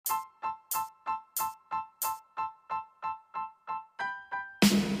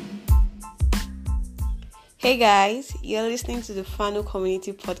Hey guys, you're listening to the Fano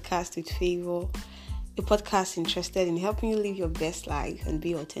Community Podcast with Favor, a podcast interested in helping you live your best life and be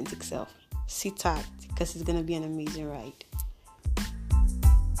your authentic self. Sit tight because it's going to be an amazing ride.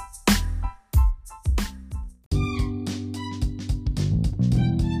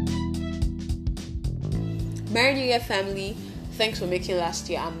 Merry New Year, family. Thanks for making last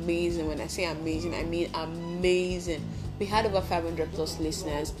year amazing. When I say amazing, I mean amazing. We had over 500 plus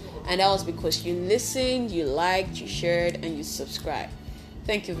listeners, and that was because you listened, you liked, you shared, and you subscribed.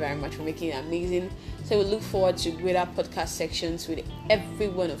 Thank you very much for making it amazing. So we look forward to greater podcast sections with every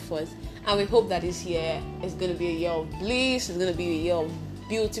one of us, and we hope that this year is going to be a year of bliss, it's going to be a year of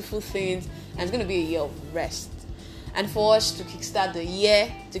beautiful things, and it's going to be a year of rest. And for us to kickstart the year,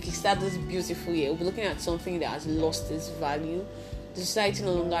 to kickstart this beautiful year, we'll be looking at something that has lost its value. The society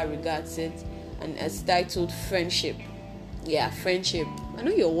no longer regards it, and it's titled friendship. Yeah, friendship. I know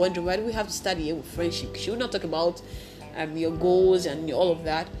you're wondering, why do we have to start the year with friendship? Should we not talk about your goals and all of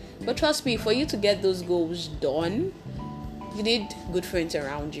that? But trust me, for you to get those goals done, you need good friends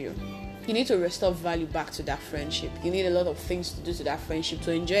around you. You need to restore value back to that friendship. You need a lot of things to do to that friendship,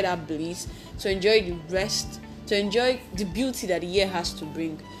 to enjoy that bliss, to enjoy the rest, to enjoy the beauty that the year has to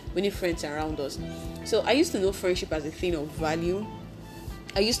bring. We need friends around us. So I used to know friendship as a thing of value.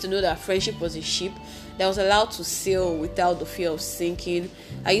 I used to know that friendship was a ship that was allowed to sail without the fear of sinking.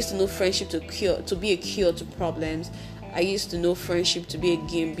 I used to know friendship to be a cure to problems. I used to know friendship to be a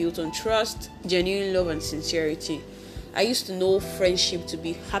game built on trust, genuine love, and sincerity. I used to know friendship to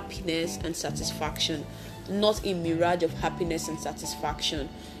be happiness and satisfaction, not a mirage of happiness and satisfaction.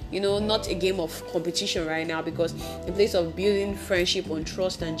 Not a game of competition right now, because in place of building friendship on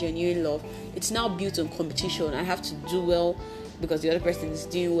trust and genuine love, it's now built on competition. I have to do well because the other person is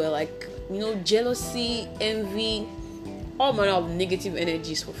doing well. Jealousy, envy, all manner of negative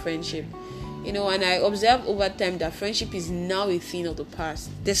energies for friendship. And I observed over time that friendship is now a thing of the past.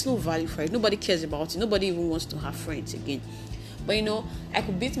 There's no value for it. Nobody cares about it. Nobody even wants to have friends again. But I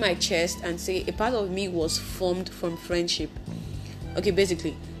could beat my chest and say a part of me was formed from friendship.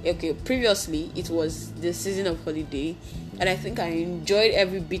 Previously it was the season of holiday, and I think I enjoyed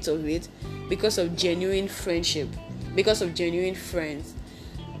every bit of it because of genuine friendship, because of genuine friends.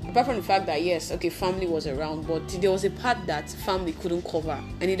 Apart from the fact that family was around, but there was a part that family couldn't cover.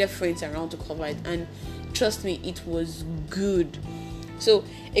 I needed friends around to cover it, and trust me, it was good. So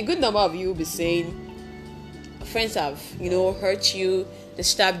a good number of you will be saying friends have hurt you, they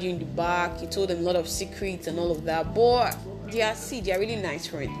stabbed you in the back, you told them a lot of secrets and all of that, but they are really nice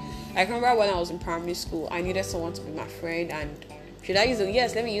friends. I remember when I was in primary school, I needed someone to be my friend, and should I use it?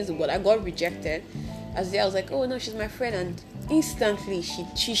 Yes, let me use the word. I got rejected. I was like, oh no, she's my friend, and instantly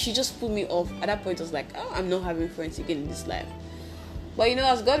she just put me off. At that point, I was like, oh, I'm not having friends again in this life. But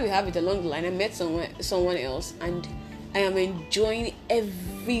as God will have it, along the line, I met someone else, and I am enjoying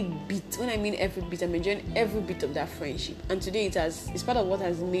every bit. When I mean every bit, I'm enjoying every bit of that friendship. And today it's part of what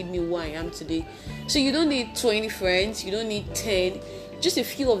has made me who I am today. So you don't need 20 friends, you don't need 10. Just a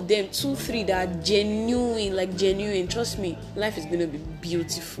few of them, 2, 3 that are genuine. Trust me, life is going to be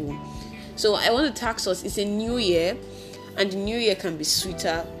beautiful. So I want to tax us. It's a new year, and the new year can be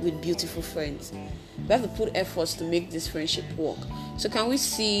sweeter with beautiful friends. We have to put efforts to make this friendship work. So can we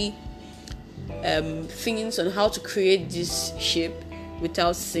see things on how to create this ship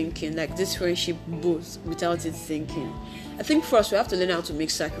without sinking, like this friendship boat without it sinking? I think first we have to learn how to make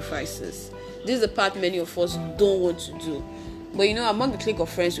sacrifices. This is the part many of us don't want to do. But among the clique of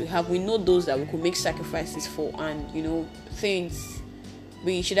friends we have, we know those that we could make sacrifices for, and things.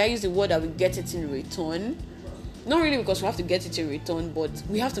 Should I use the word that we get it in return? Not really because we have to get it in return, but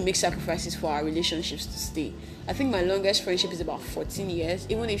we have to make sacrifices for our relationships to stay. I think my longest friendship is about 14 years,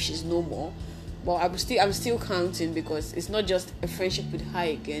 even if she's no more. But I'm still counting, because it's not just a friendship with her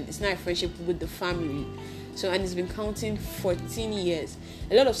again. It's not a friendship with the family. And it's been counting 14 years.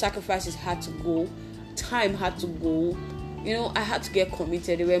 A lot of sacrifices had to go. Time had to go. I had to get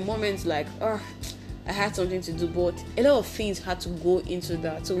committed. There were moments like, I had something to do, but a lot of things had to go into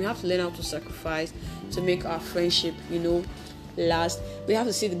that. So we have to learn how to sacrifice to make our friendship, last. We have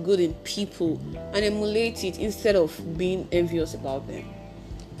to see the good in people and emulate it instead of being envious about them.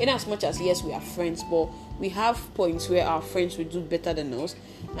 In as much as, yes, we are friends, but we have points where our friends will do better than us,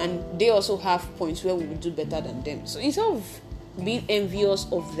 and they also have points where we will do better than them. So instead of being envious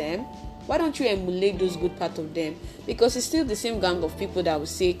of them, why don't you emulate those good parts of them? Because it's still the same gang of people that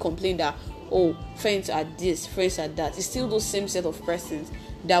will complain that, oh, friends are this, friends are that. It's still those same set of persons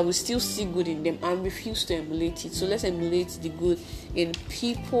that will still see good in them and refuse to emulate it. So let's emulate the good in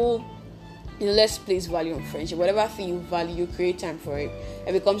people let's place value on friendship. Whatever thing you value, you create time for it.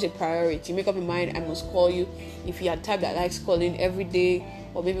 It becomes a priority. Make up your mind, I must call you. If you are the type that likes calling every day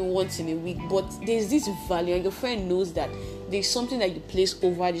or maybe once in a week, but there's this value and your friend knows that there's something that you place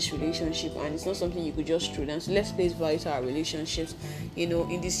over this relationship and it's not something you could just throw down. So let's place value to our relationships,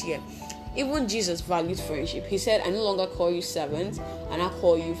 in this year. Even Jesus valued friendship. He said, I no longer call you servants, and I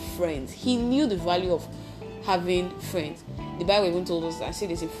call you friends. He knew the value of having friends. The Bible even told us that, I say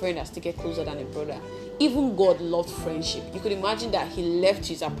there's a friend that's taken closer than a brother. Even God loved friendship. You could imagine that he left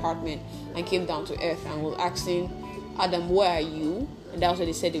his apartment and came down to earth and was asking Adam, where are you? And that's when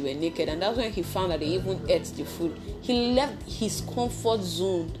they said they were naked. And that's when he found that they even ate the food. He left his comfort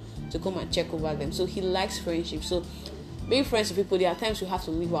zone to come and check over them. So he likes friendship. So being friends with people, there are times we have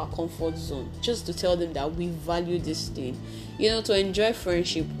to leave our comfort zone just to tell them that we value this thing. To enjoy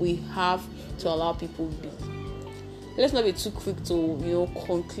friendship, we have to allow people be. Let's not be too quick to,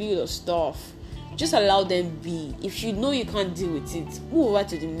 conclude or stuff. Just allow them be. If you know you can't deal with it, move over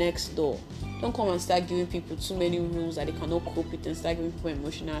to the next door. Don't come and start giving people too many rules that they cannot cope with and start giving people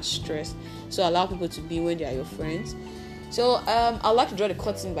emotional stress. So allow people to be when they are your friends. So I'd like to draw the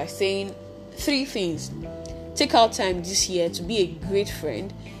curtain by saying 3 things. Take out time this year to be a great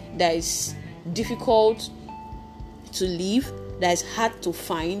friend that is difficult to leave, that is hard to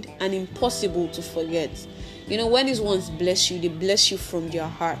find, and impossible to forget. When these ones bless you, they bless you from their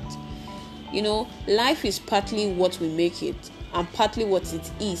heart. Life is partly what we make it, and partly what it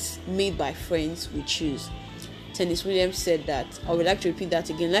is made by friends we choose. Tennis Williams said that. I would like to repeat that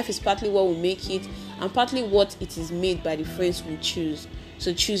again. Life is partly what we make it, and partly what it is made by the friends we choose.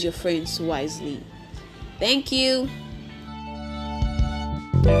 So choose your friends wisely. Thank you.